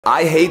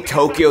I hate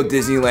Tokyo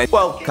Disneyland.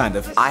 Well, kind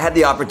of. I had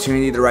the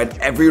opportunity to ride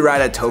every ride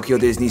at Tokyo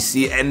Disney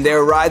Sea, and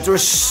their rides were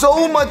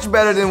so much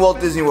better than Walt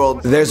Disney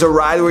World. There's a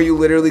ride where you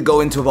literally go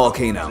into a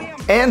volcano.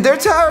 And their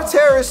Tower of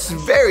Terror is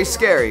very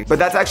scary. But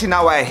that's actually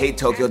not why I hate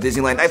Tokyo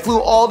Disneyland. I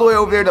flew all the way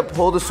over there to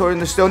pull the Sword in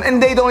the Stone,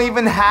 and they don't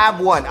even have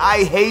one.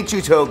 I hate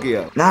you,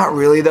 Tokyo. Not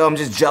really, though. I'm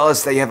just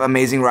jealous that you have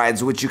amazing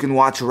rides, which you can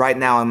watch right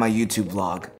now on my YouTube vlog.